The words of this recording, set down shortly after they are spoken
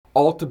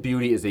Ulta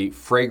Beauty is a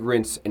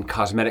fragrance and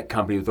cosmetic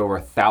company with over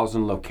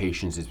 1,000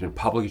 locations. It's been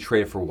publicly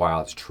traded for a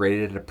while. It's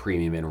traded at a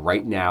premium, and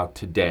right now,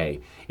 today,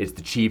 it's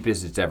the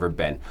cheapest it's ever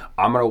been.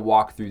 I'm going to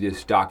walk through this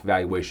stock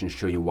valuation and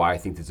show you why I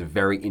think this is a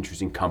very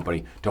interesting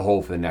company to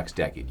hold for the next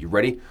decade. You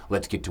ready?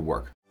 Let's get to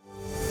work.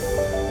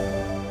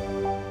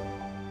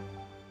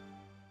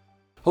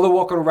 Hello,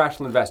 welcome to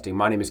Rational Investing.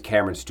 My name is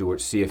Cameron Stewart,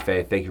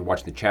 CFA. Thank you for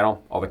watching the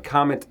channel. All the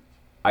comment,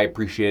 I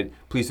appreciate it.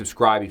 Please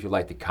subscribe if you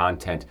like the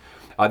content.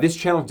 This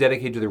channel is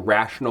dedicated to the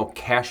rational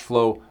cash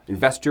flow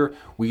investor.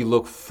 We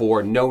look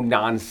for no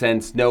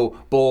nonsense, no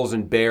bulls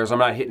and bears. I'm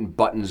not hitting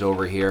buttons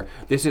over here.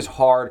 This is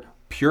hard,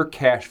 pure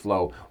cash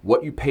flow.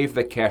 What you pay for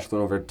that cash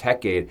flow over a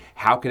decade,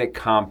 how can it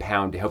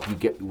compound to help you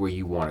get where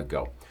you want to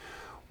go?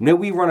 Now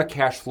we run a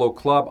cash flow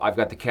club. I've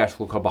got the cash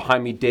flow club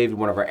behind me. David,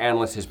 one of our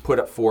analysts, has put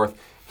up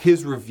forth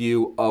his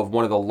review of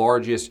one of the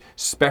largest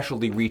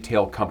specialty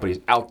retail companies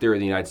out there in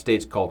the United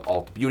States called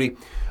Ulta Beauty.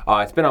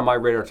 It's been on my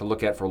radar to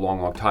look at for a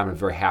long, long time. I'm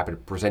very happy to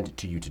present it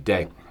to you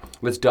today.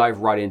 Let's dive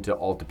right into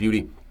Ulta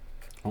Beauty.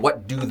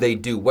 What do they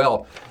do?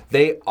 Well,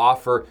 they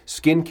offer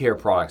skincare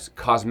products,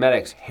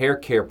 cosmetics, hair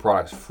care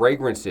products,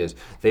 fragrances.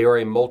 They are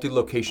a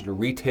multi-location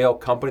retail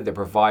company that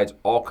provides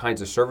all kinds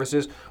of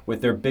services,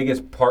 with their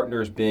biggest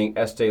partners being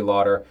Estee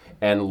Lauder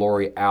and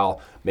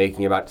L'Oreal,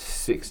 making about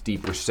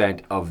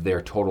 60% of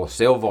their total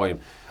sale volume.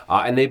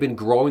 And they've been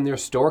growing their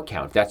store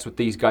count. That's what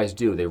these guys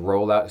do. They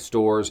roll out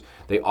stores.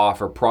 They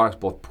offer products,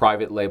 both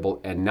private label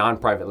and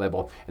non-private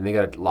label, and they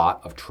got a lot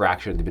of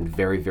traction. They've been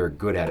very, very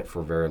good at it for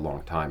a very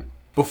long time.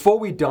 Before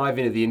we dive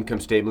into the income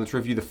statement, let's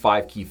review the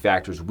 5 key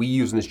factors we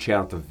use in this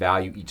channel to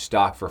value each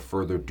stock for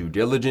further due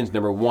diligence.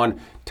 Number 1,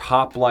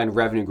 top line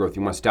revenue growth.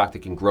 You want a stock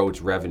that can grow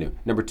its revenue.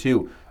 Number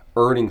 2,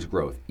 earnings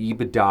growth.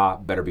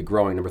 EBITDA better be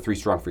growing. Number 3,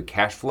 strong free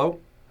cash flow.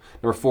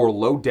 Number 4,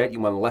 low debt.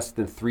 You want less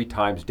than 3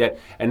 times debt.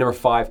 And number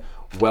 5,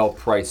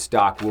 well-priced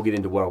stock. We'll get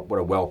into what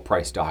a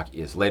well-priced stock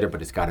is later,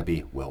 but it's got to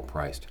be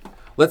well-priced.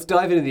 Let's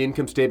dive into the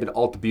income statement of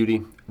Ulta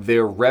Beauty.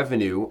 Their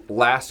revenue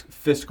last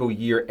fiscal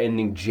year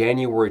ending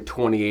January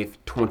 28th,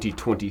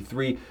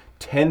 2023,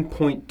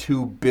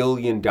 $10.2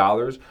 billion.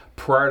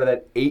 Prior to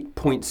that,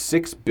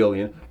 $8.6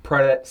 billion.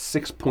 Prior to that,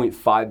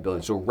 $6.5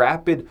 billion. So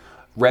rapid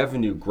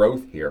revenue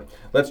growth here.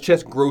 Let's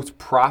check gross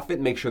profit,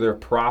 make sure they're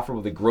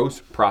profitable. The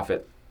gross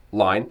profit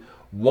line,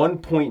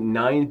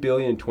 $1.9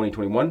 billion in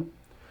 2021,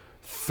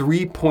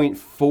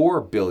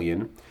 $3.4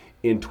 billion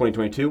in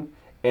 2022,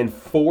 and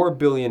 $4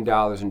 billion in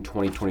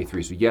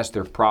 2023. So yes,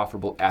 they're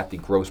profitable at the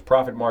gross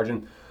profit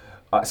margin.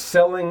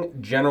 Selling,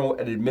 general,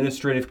 and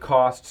administrative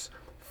costs,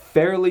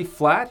 fairly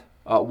flat,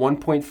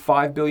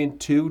 1.5 billion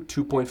to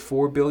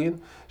 2.4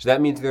 billion. So that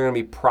means they're going to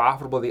be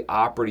profitable at the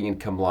operating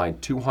income line,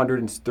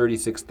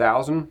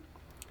 236,000,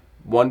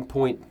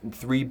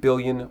 1.3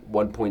 billion,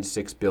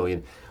 1.6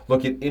 billion.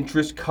 Look at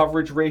interest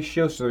coverage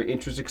ratio, so their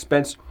interest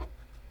expense.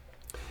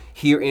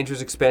 Here,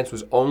 interest expense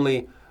was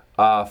only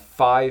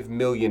 $5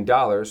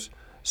 million.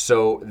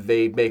 So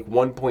they make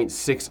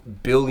 $1.6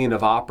 billion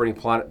of operating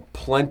plan,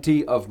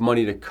 plenty of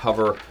money to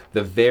cover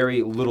the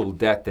very little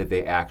debt that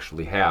they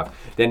actually have.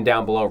 Then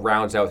down below,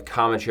 rounds out with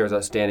common shares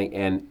outstanding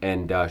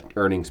and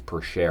earnings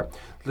per share.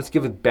 Let's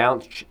give a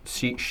balance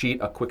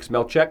sheet a quick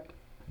smell check.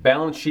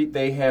 Balance sheet,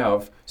 they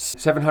have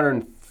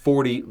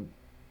 $740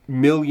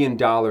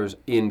 million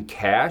in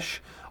cash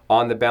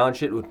on the balance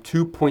sheet, with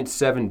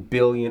 $2.7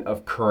 billion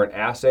of current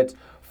assets,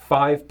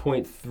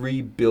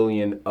 $5.3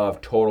 billion of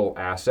total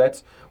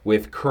assets,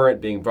 with current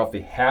being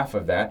roughly half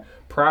of that.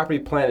 Property,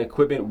 plant, and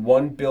equipment,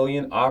 $1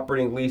 billion.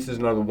 Operating leases,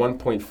 another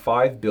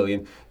 $1.5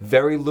 billion.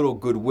 Very little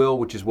goodwill,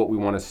 which is what we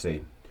want to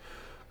see.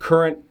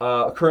 Current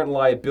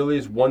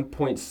liabilities,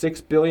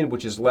 $1.6 billion,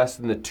 which is less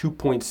than the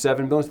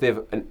 $2.7 billion. So they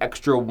have an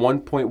extra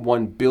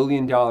 $1.1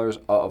 billion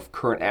of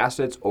current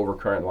assets over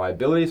current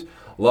liabilities.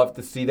 Love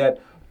to see that.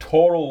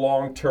 Total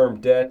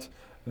long-term debt.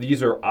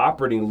 These are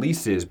operating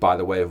leases, by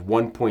the way, of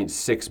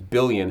 $1.6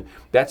 billion.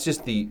 That's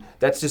just the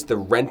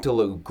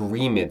rental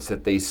agreements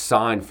that they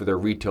sign for their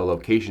retail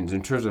locations.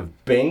 In terms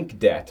of bank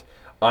debt,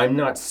 I'm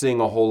not seeing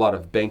a whole lot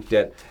of bank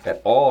debt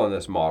at all in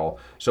this model.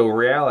 So in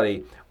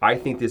reality, I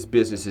think this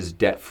business is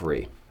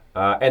debt-free.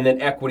 And then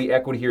equity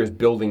here is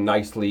building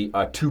nicely,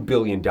 $2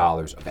 billion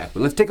of equity.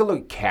 Let's take a look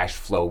at cash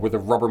flow, where the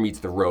rubber meets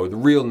the road, the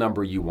real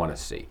number you want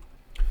to see.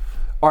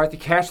 All right, the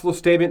cash flow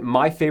statement,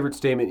 my favorite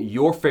statement,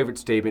 your favorite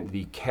statement,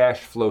 the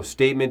cash flow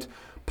statement.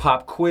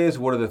 Pop quiz,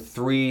 what are the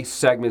 3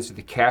 segments of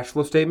the cash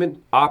flow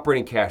statement?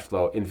 Operating cash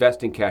flow,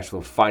 investing cash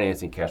flow,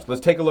 financing cash flow.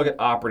 Let's take a look at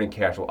operating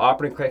cash flow.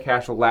 Operating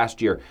cash flow last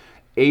year,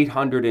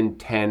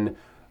 $810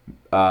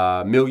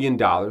 million.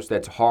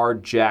 That's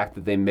hard jack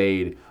that they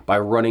made by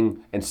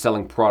running and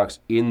selling products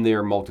in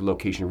their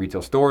multi-location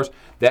retail stores.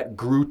 That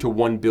grew to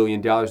 $1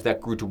 billion. That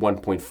grew to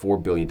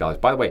 $1.4 billion.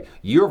 By the way,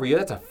 year over year,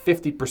 that's a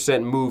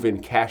 50% move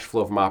in cash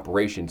flow from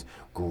operations.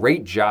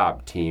 Great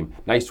job, team.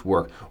 Nice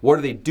work. What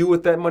do they do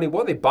with that money?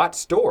 Well, they bought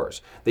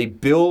stores. They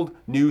build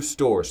new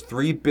stores,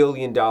 $3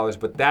 billion,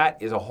 but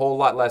that is a whole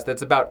lot less.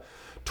 That's about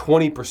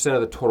 20%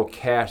 of the total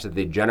cash that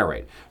they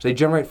generate. So they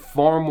generate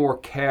far more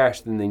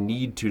cash than they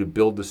need to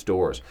build the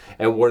stores.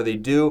 And what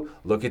do?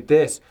 Look at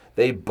this.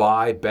 They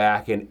buy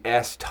back an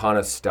ton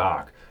of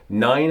stock.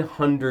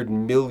 $900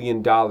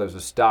 million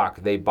of stock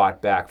they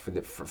bought back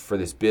for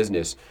this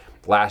business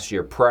last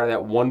year. Prior to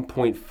that,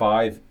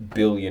 $1.5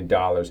 billion.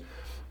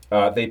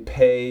 They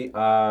pay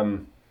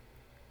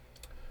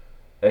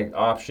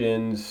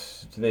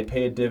options. Do they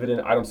pay a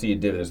dividend? I don't see a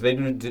dividend. So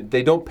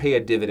they don't pay a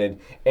dividend,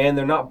 and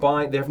they're not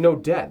buying. They have no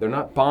debt. They're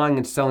not buying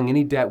and selling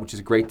any debt, which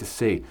is great to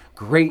see.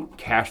 Great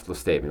cash flow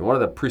statement. One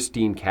of the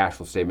pristine cash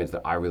flow statements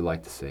that I really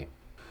like to see.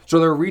 So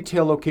their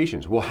retail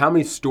locations. Well, how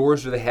many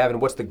stores do they have, and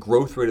what's the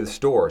growth rate of the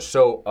stores?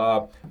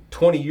 So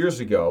 20 years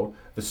ago,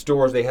 the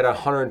stores, they had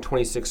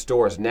 126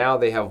 stores. Now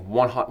they have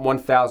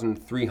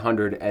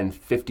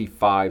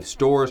 1,355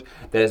 stores.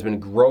 That has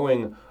been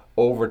growing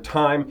over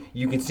time.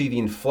 You can see the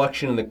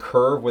inflection in the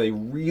curve where they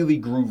really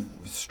grew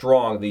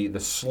strong. The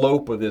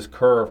slope of this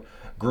curve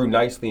grew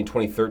nicely in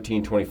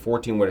 2013,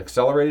 2014 when it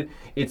accelerated.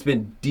 It's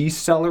been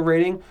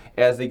decelerating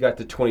as they got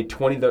to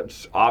 2020.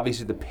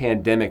 Obviously, the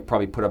pandemic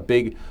probably put a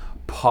big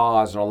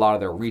pause on a lot of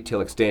their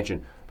retail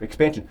expansion,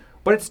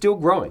 but it's still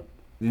growing.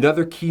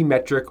 Another key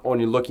metric when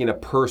you're looking at a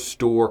per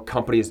store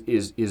company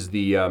is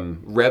the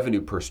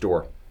revenue per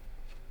store.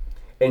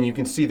 And you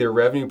can see their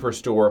revenue per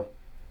store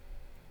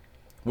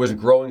was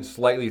growing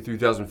slightly through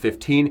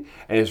 2015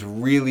 and has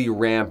really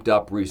ramped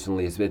up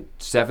recently. It's been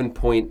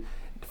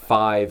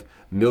 $7.5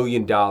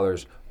 million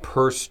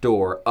per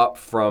store, up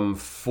from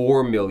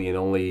 $4 million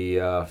only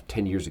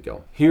 10 years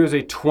ago. Here's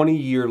a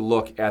 20-year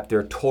look at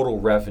their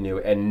total revenue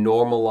and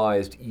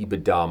normalized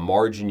EBITDA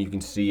margin. You can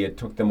see it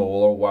took them a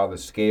little while to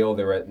scale.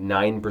 They were at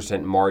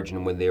 9%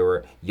 margin when they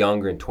were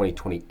younger in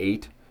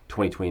 2028,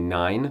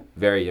 2029.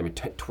 We're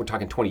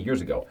talking 20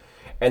 years ago.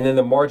 And then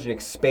the margin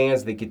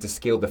expands. They get to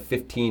scale to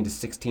 15 to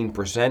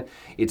 16%.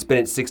 It's been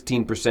at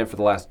 16% for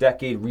the last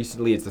decade.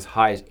 Recently, it's as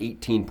high as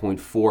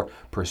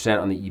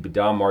 18.4% on the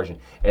EBITDA margin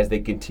as they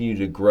continue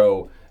to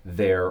grow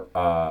their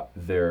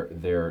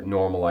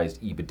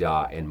normalized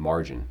EBITDA and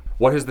margin.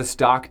 What has the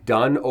stock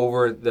done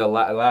over the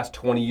last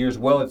 20 years?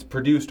 Well, it's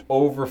produced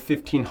over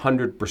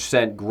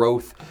 1,500%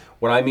 growth.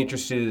 What I'm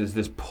interested in is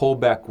this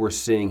pullback we're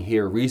seeing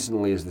here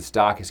recently as the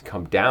stock has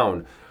come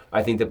down.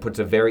 I think that puts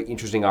a very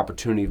interesting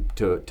opportunity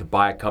to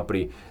buy a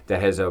company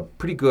that has a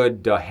pretty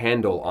good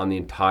handle on the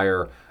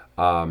entire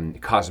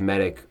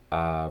cosmetic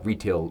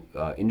retail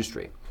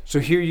industry. So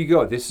here you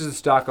go. This is the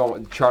stock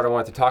chart I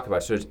wanted to talk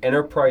about. So it's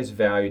enterprise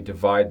value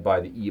divided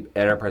by the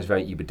enterprise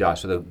value EBITDA.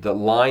 So the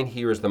line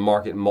here is the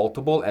market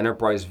multiple,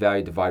 enterprise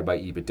value divided by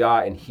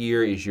EBITDA, and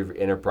here is your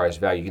enterprise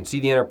value. You can see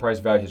the enterprise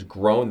value has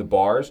grown, the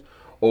bars,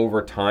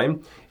 over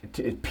time.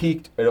 It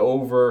peaked at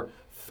over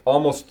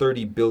almost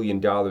 $30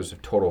 billion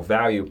of total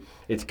value.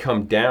 It's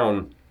come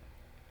down.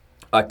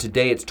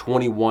 Today it's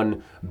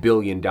 $21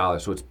 billion.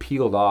 So it's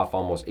peeled off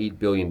almost $8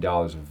 billion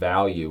of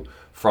value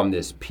from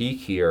this peak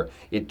here.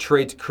 It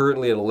trades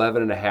currently at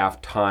 11.5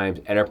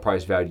 times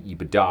enterprise value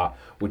EBITDA,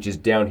 which is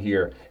down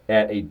here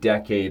at a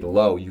decade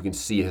low. You can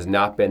see it has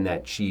not been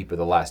that cheap in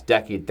the last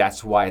decade.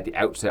 That's why at the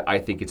outset I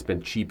think it's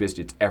been cheapest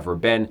it's ever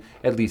been,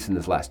 at least in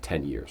this last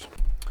 10 years.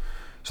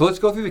 So let's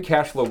go through the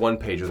cash flow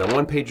one-pager. The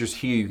one-pagers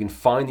here, you can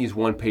find these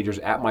one-pagers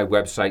at my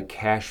website,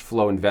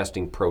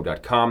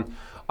 cashflowinvestingpro.com.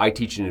 I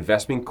teach an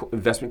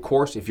investment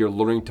course. If you're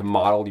learning to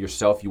model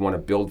yourself, you want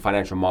to build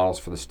financial models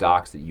for the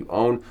stocks that you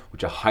own,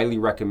 which I highly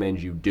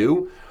recommend you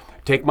do.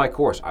 Take my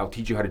course. I'll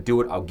teach you how to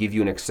do it. I'll give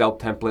you an Excel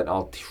template.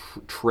 I'll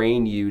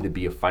train you to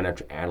be a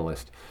financial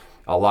analyst.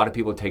 A lot of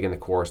people have taken the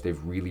course.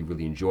 They've really,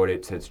 really enjoyed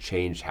it. It's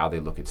changed how they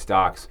look at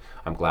stocks.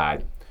 I'm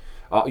glad.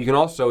 You can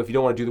also, if you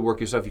don't want to do the work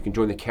yourself, you can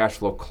join the Cash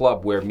Flow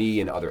Club where me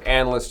and other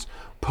analysts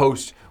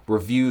post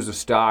reviews of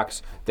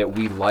stocks that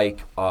we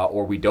like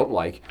or we don't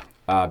like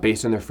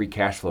based on their free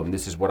cash flow. And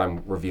this is what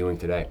I'm reviewing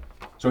today.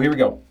 So here we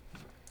go.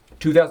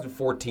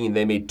 2014,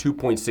 they made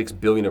 $2.6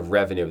 billion of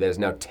revenue. That is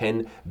now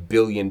 $10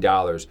 billion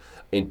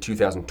in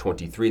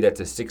 2023.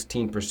 That's a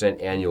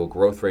 16% annual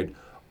growth rate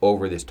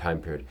over this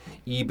time period.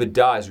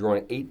 EBITDA is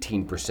growing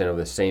 18% over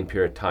the same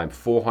period of time,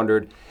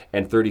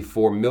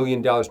 $434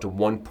 million to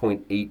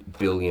 $1.8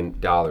 billion.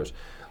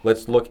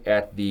 Let's look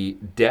at the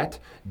debt.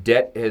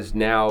 Debt is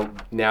now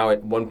at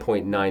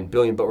 $1.9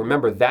 billion, but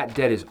remember that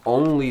debt is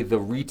only the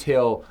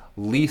retail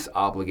lease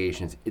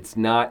obligations. It's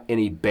not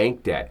any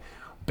bank debt.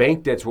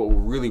 Bank debt's what we're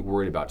really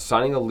worried about.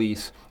 Signing a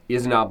lease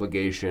is an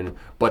obligation,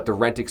 but the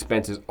rent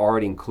expense is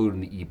already included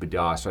in the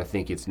EBITDA, so I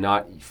think it's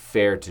not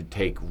fair to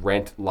take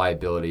rent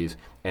liabilities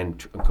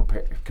and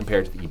compare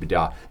it to the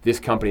EBITDA.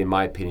 This company, in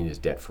my opinion, is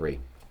debt-free.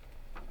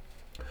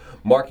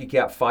 Market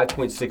cap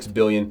 $5.6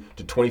 billion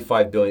to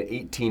 $25 billion,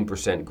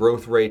 18%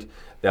 growth rate.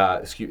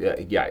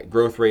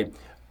 Growth rate.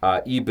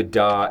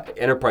 EBITDA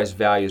enterprise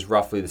value is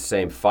roughly the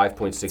same,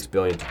 $5.6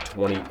 billion to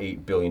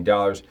 $28 billion.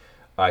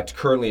 It's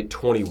currently at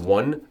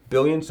 $21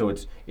 billion, so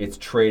it's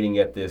trading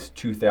at this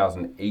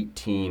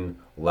 2018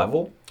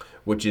 level.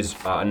 which is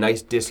a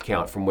nice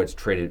discount from what's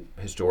traded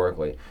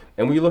historically.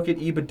 And when you look at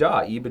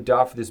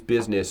EBITDA for this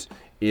business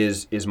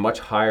is much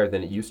higher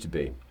than it used to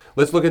be.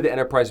 Let's look at the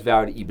enterprise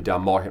value to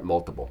EBITDA market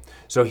multiple.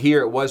 So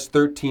here it was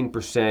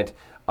 13%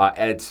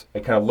 at its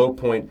kind of low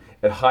point.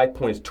 At high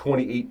point, it's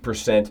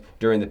 28%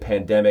 during the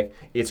pandemic.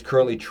 It's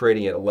currently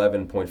trading at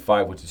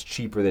 11.5, which is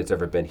cheaper than it's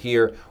ever been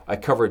here. I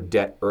covered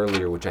debt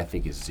earlier, which I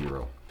think is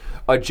zero.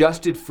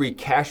 Adjusted free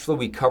cash flow,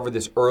 we covered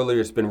this earlier.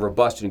 It's been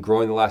robust and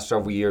growing the last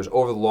several years.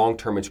 Over the long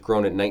term, it's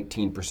grown at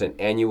 19%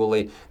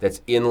 annually.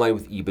 That's in line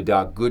with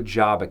EBITDA. Good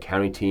job,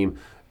 accounting team,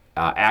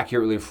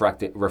 accurately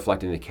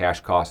reflecting the cash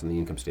costs and the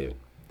income statement.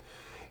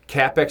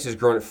 CapEx has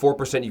grown at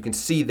 4%. You can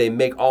see they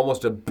make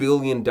almost $1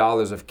 billion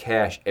of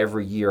cash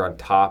every year on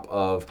top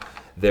of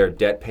their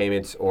debt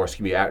payments, or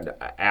excuse me,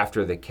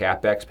 after the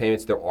CapEx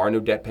payments. There are no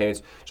debt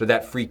payments. So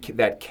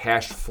that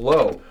cash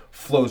flow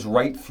flows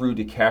right through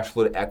to cash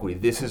flow to equity.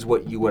 This is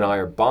what you and I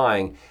are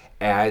buying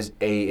as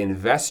an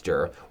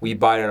investor. We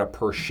buy it on a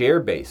per share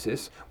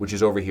basis, which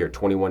is over here,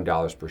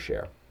 $21 per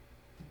share.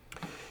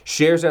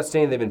 Shares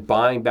outstanding, they've been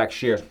buying back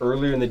shares.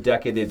 Earlier in the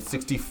decade, they had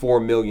 64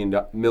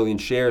 million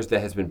shares. That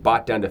has been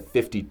bought down to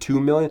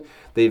 52 million.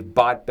 They've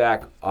bought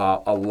back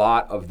a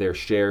lot of their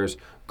shares.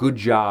 Good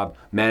job,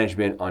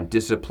 management, on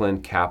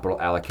disciplined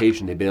capital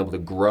allocation. They've been able to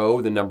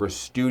grow the number of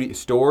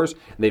stores,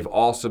 and they've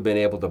also been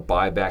able to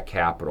buy back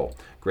capital.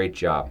 Great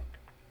job.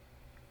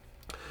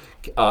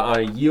 On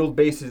a yield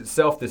basis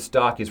itself, this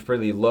stock is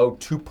pretty low,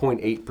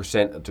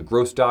 2.8% to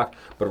growth stock,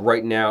 but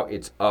right now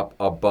it's up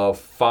above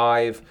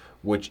 5%,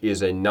 which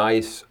is a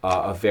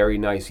very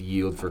nice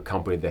yield for a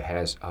company that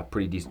has a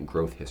pretty decent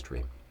growth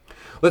history.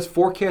 Let's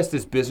forecast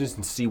this business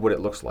and see what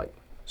it looks like.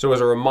 So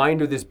as a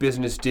reminder, this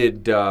business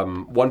did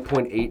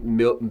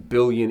 $1.8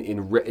 billion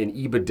in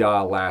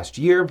EBITDA last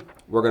year.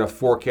 We're going to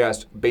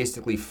forecast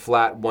basically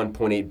flat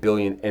 $1.8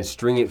 billion and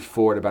string it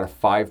forward about a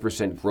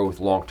 5% growth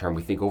long term.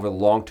 We think over the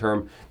long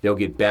term, they'll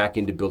get back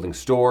into building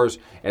stores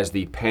as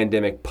the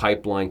pandemic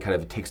pipeline kind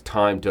of takes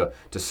time to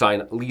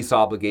sign lease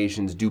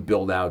obligations, do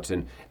build outs,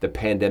 and the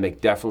pandemic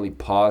definitely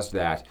paused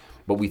that.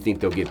 But we think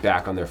they'll get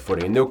back on their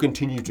footing and they'll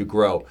continue to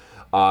grow.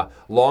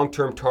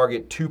 Long-term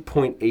target,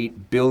 $2.8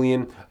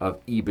 billion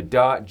of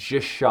EBITDA,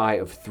 just shy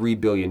of $3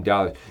 billion.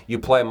 You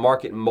apply a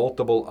market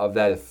multiple of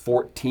that at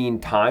 14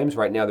 times.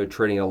 Right now they're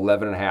trading at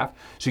 11.5.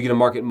 So you get a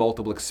market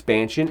multiple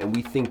expansion, and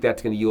we think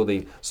that's going to yield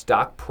a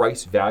stock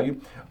price value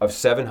of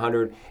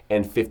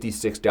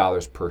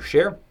 $756 per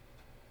share.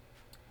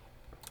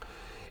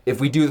 If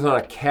we do this on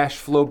a cash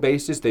flow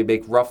basis, they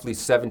make roughly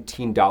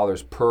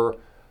 $17 per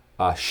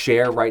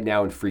share right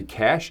now in free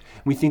cash.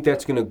 We think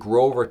that's going to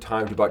grow over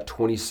time to about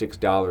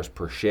 $26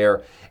 per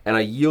share. And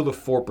a yield of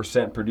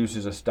 4%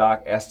 produces a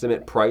stock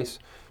estimate price,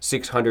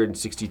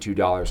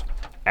 $662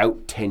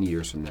 out 10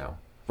 years from now.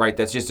 Right?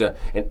 That's just an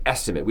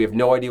estimate. We have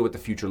no idea what the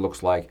future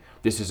looks like.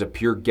 This is a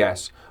pure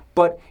guess.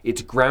 But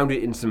it's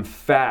grounded in some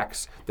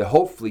facts that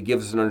hopefully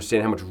gives us an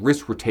understanding how much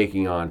risk we're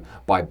taking on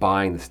by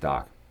buying the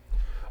stock.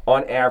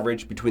 On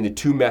average, between the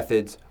two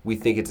methods, we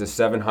think it's a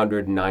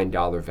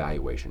 $709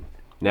 valuation.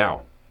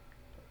 Now,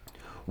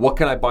 what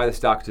can I buy the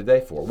stock today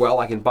for? Well,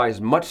 I can buy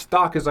as much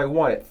stock as I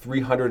want at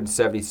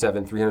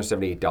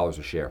 $378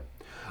 a share.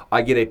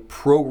 I get a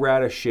pro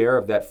rata share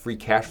of that free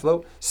cash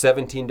flow,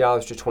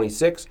 $17 to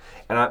 $26,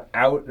 and I'm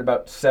out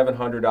about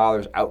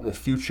 $700 out in the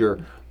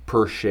future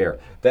per share.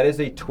 That is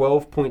a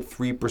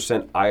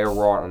 12.3%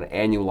 IRR on an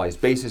annualized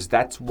basis.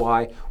 That's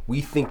why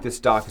we think this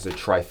stock is a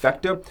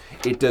trifecta.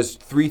 It does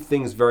three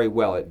things very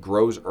well. It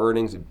grows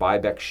earnings, it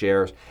buys back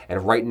shares,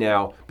 and right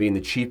now, being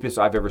the cheapest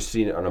I've ever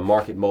seen it on a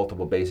market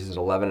multiple basis at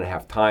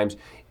 11.5 times,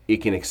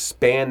 it can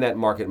expand that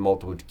market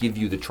multiple to give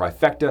you the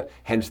trifecta,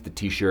 hence the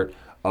t-shirt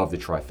of the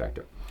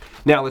trifecta.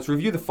 Now, let's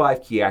review the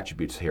 5 key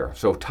attributes here.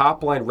 So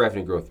top line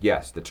revenue growth,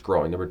 yes, that's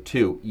growing. Number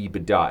 2,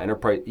 EBITDA.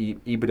 Enterprise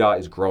EBITDA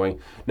is growing.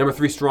 Number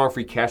 3, strong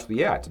free cash flow.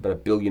 Yeah, it's about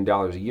 $1 billion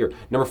a year.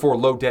 Number 4,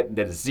 low debt.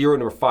 That is 0.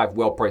 Number 5,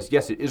 well priced.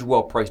 Yes, it is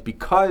well priced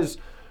because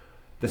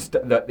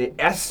the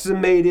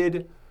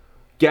estimated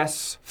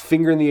guess,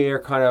 finger in the air,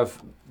 kind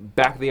of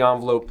back of the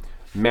envelope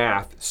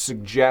math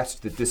suggests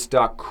that this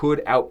stock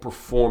could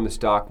outperform the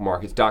stock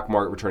market. Stock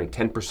market returning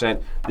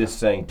 10%. This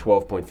saying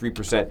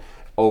 12.3%.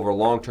 Over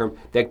long term,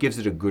 that gives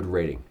it a good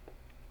rating.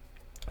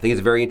 I think it's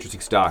a very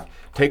interesting stock.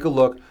 Take a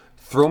look.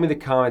 Throw me the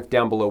comments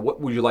down below. What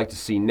would you like to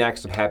see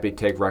next? I'm happy to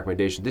take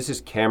recommendations. This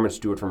is Cameron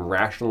Stewart from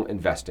Rational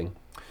Investing.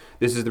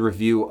 This is the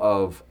review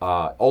of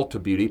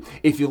Ulta Beauty.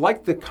 If you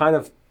like the kind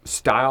of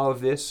style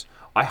of this,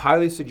 I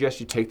highly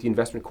suggest you take the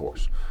investment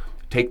course.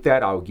 Take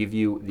that. I'll give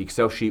you the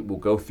Excel sheet. We'll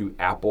go through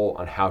Apple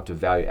on how to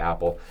value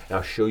Apple, and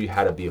I'll show you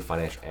how to be a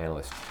financial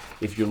analyst.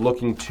 If you're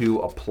looking to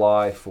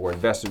apply for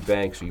investment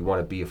banks or you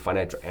want to be a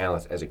financial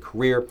analyst as a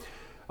career,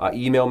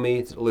 email me.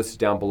 It's listed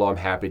down below. I'm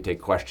happy to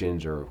take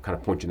questions or kind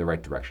of point you in the right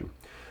direction.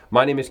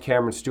 My name is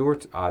Cameron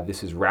Stewart.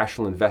 This is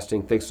Rational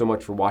Investing. Thanks so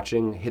much for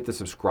watching. Hit the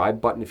subscribe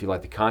button if you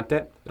like the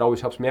content. It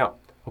always helps me out.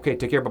 Okay,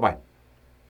 take care. Bye-bye.